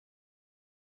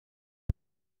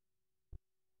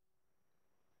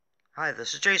Hi,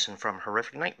 this is Jason from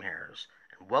Horrific Nightmares,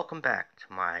 and welcome back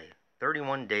to my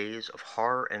 31 Days of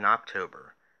Horror in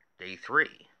October, Day 3.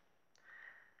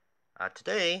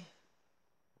 Today,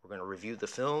 we're going to review the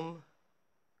film,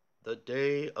 The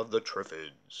Day of the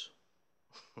Triffids.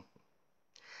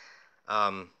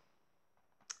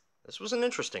 This was an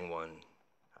interesting one.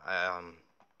 I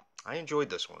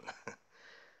enjoyed this one.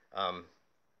 A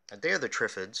Day of the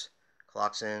Triffids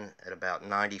clocks in at about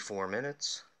 94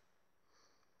 minutes,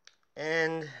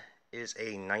 and is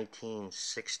a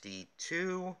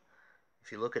 1962,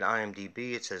 if you look at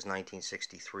IMDb, it says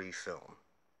 1963 film.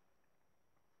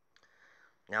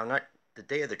 Now, The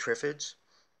Day of the Triffids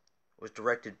was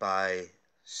directed by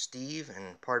Steve,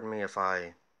 and pardon me if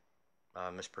I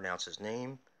mispronounce his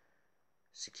name,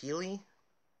 Sekeli,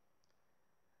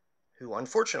 who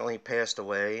unfortunately passed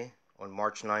away on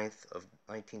March 9th of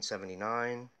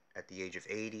 1979 at the age of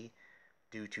 80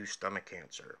 due to stomach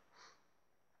cancer.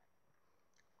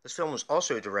 This film was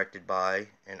also directed by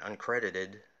an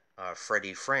uncredited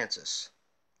Freddie Francis,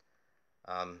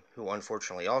 who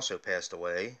unfortunately also passed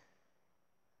away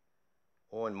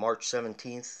on March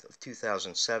 17th of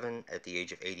 2007 at the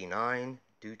age of 89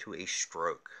 due to a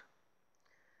stroke.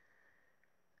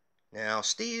 Now,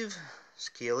 Steve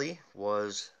Sekeli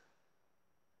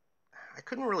I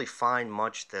couldn't really find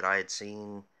much that I had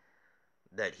seen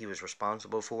that he was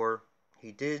responsible for.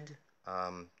 He did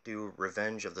do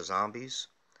Revenge of the Zombies,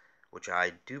 which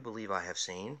I do believe I have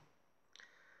seen.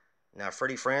 Now,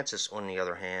 Freddie Francis, on the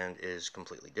other hand, is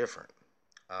completely different.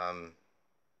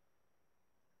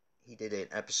 He did an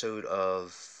episode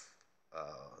of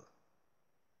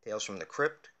Tales from the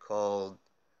Crypt called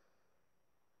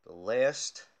The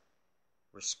Last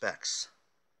Respects.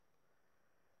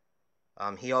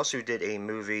 He also did a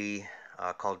movie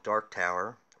called Dark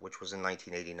Tower, which was in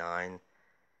 1989,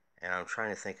 and I'm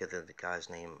trying to think of the guy's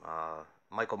name.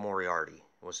 Michael Moriarty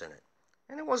was in it,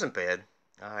 and it wasn't bad.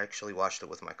 I actually watched it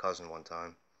with my cousin one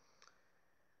time.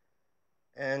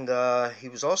 And he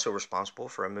was also responsible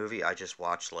for a movie I just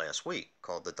watched last week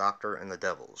called The Doctor and the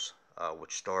Devils,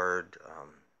 which starred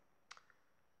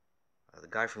the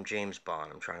guy from James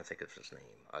Bond. I'm trying to think of his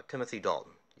name. Timothy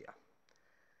Dalton, yeah.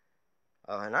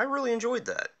 And I really enjoyed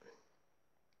that.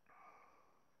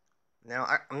 Now,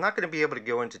 I'm not going to be able to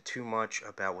go into too much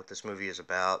about what this movie is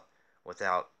about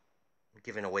without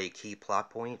giving away key plot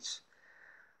points.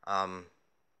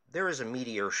 There is a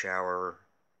meteor shower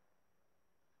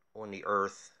on the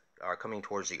Earth, coming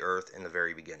towards the Earth in the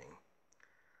very beginning.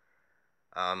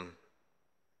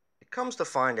 It comes to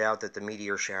find out that the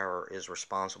meteor shower is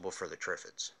responsible for the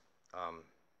Triffids.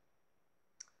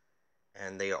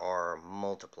 And they are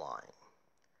multiplying.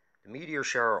 The meteor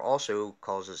shower also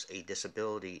causes a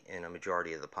disability in a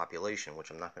majority of the population, which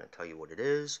I'm not going to tell you what it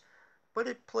is, but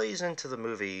it plays into the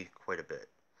movie quite a bit.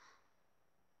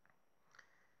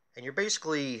 And you're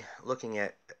basically looking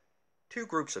at two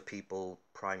groups of people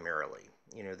primarily.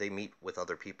 You know, they meet with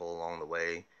other people along the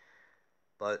way,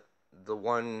 but the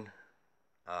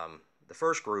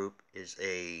first group is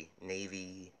a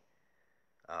Navy,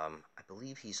 I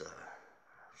believe I'm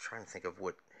trying to think of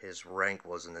what his rank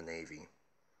was in the Navy,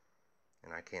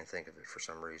 and I can't think of it for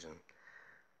some reason.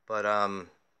 But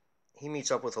he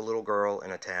meets up with a little girl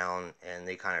in a town, and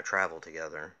they kind of travel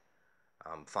together,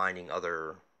 finding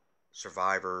other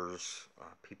survivors,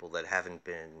 people that haven't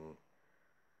been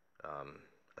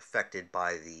affected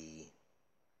by the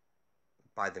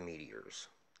meteors.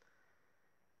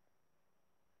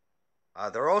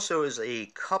 There also is a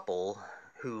couple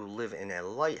who live in a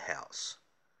lighthouse,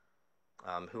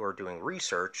 who are doing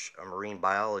research, marine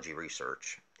biology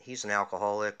research. He's an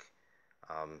alcoholic.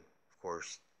 Of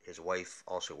course, his wife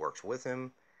also works with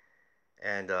him,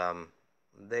 and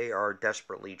they are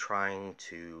desperately trying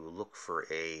to look for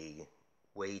a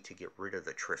way to get rid of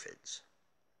the Triffids.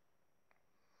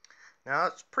 Now,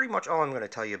 that's pretty much all I'm going to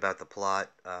tell you about the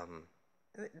plot.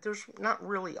 There's not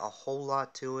really a whole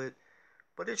lot to it,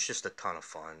 but it's just a ton of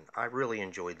fun. I really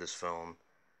enjoyed this film.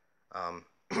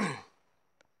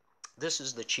 This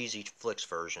is the Cheesy Flicks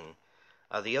version.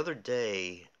 The other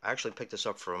day, I actually picked this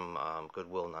up from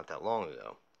Goodwill not that long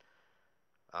ago.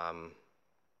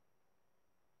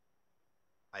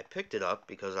 I picked it up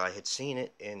because I had seen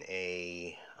it in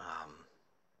a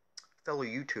fellow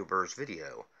YouTuber's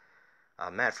video.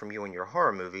 Matt from You and Your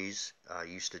Horror Movies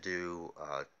used to do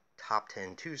Top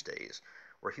 10 Tuesdays,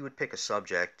 where he would pick a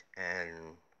subject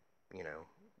and, you know,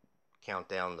 count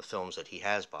down the films that he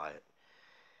has by it.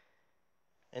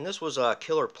 And this was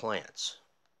Killer Plants.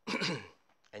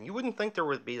 And you wouldn't think there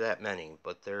would be that many,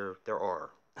 but there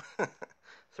are.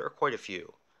 There are quite a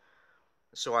few.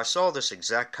 So I saw this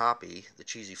exact copy, the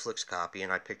Cheesy Flicks copy,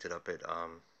 and I picked it up at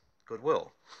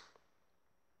Goodwill.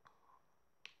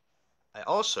 I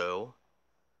also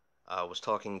was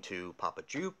talking to Papa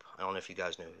Jupe. I don't know if you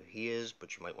guys know who he is,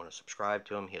 but you might want to subscribe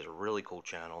to him. He has a really cool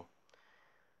channel.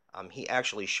 He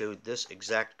actually showed this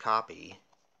exact copy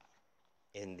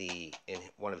in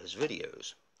one of his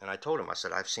videos, and I told him, I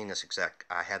said, I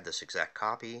have this exact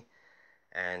copy,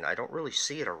 and I don't really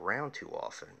see it around too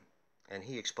often. And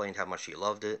he explained how much he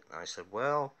loved it. And I said,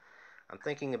 well, I'm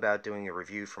thinking about doing a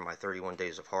review for my 31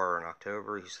 Days of Horror in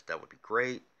October. He said that would be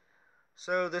great.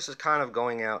 So this is kind of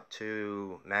going out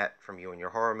to Matt from You and Your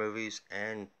Horror Movies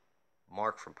and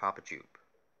Mark from Papa Jupe.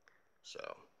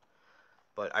 So,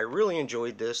 but I really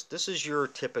enjoyed this. This is your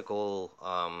typical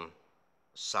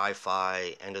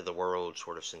sci-fi end-of-the-world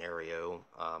sort of scenario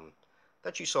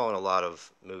that you saw in a lot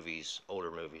of movies,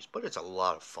 older movies. But it's a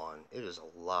lot of fun. It is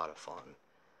a lot of fun.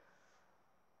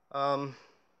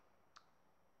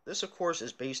 This, of course,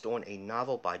 is based on a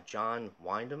novel by John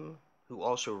Wyndham, who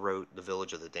also wrote The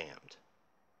Village of the Damned.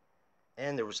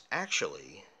 And there was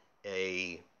actually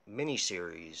a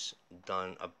miniseries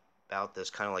done about this,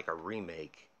 kind of like a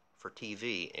remake for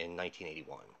TV in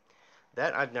 1981.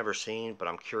 That I've never seen, but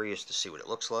I'm curious to see what it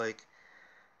looks like,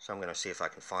 so I'm going to see if I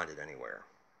can find it anywhere.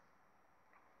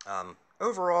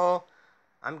 Overall,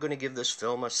 I'm going to give this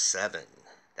film a 7.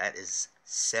 That is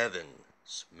 7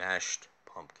 smashed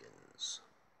pumpkins.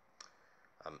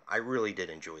 I really did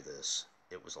enjoy this.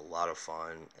 It was a lot of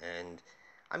fun, and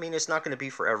I mean, it's not going to be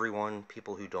for everyone.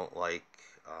 People who don't like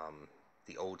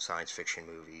the old science fiction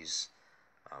movies,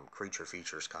 creature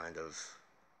features, kind of,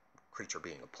 creature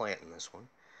being a plant in this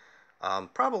one,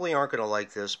 probably aren't going to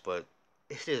like this, but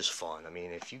it is fun. I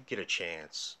mean, if you get a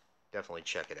chance, definitely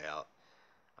check it out.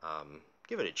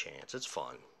 Give it a chance. It's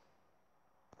fun.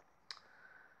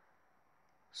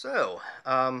 So,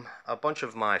 a bunch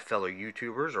of my fellow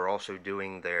YouTubers are also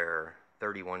doing their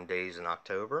 31 days in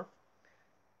October.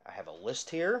 I have a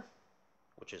list here,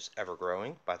 which is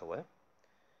ever-growing, by the way.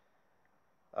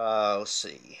 Let's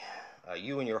see.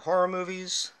 You and Your Horror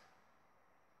Movies,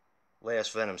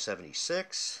 Last Venom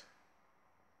 76,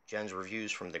 Jen's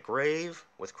Reviews from the Grave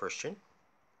with Christian,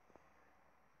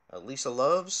 Lisa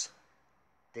Loves,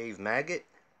 Dave Maggot,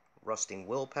 Rusting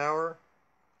Willpower,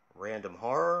 Random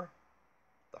Horror,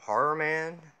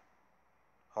 TheHORRORman,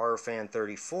 Horror Fan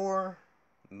 34,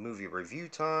 Movie Review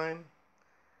Time.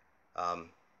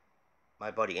 My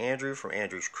buddy Andrew from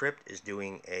Andrew's Crypt is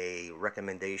doing a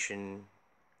recommendation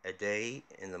a day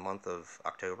in the month of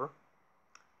October,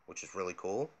 which is really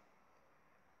cool.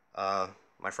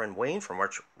 My friend Wayne from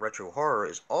Retro Horror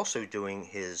is also doing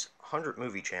his 100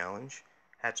 movie challenge.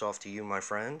 Hats off to you, my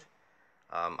friend.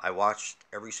 I watched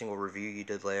every single review you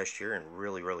did last year and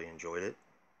really, really enjoyed it.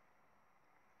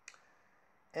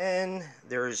 And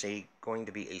there is going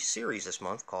to be a series this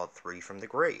month called 3 from the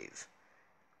Grave,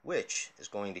 which is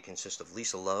going to consist of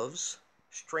Lisa Loves,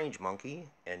 Strange Monkey,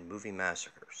 and Movie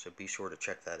Massacre, so be sure to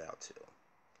check that out too.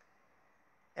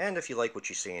 And if you like what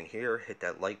you see in here, hit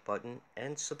that like button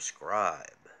and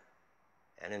subscribe.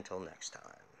 And until next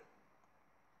time,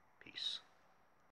 peace.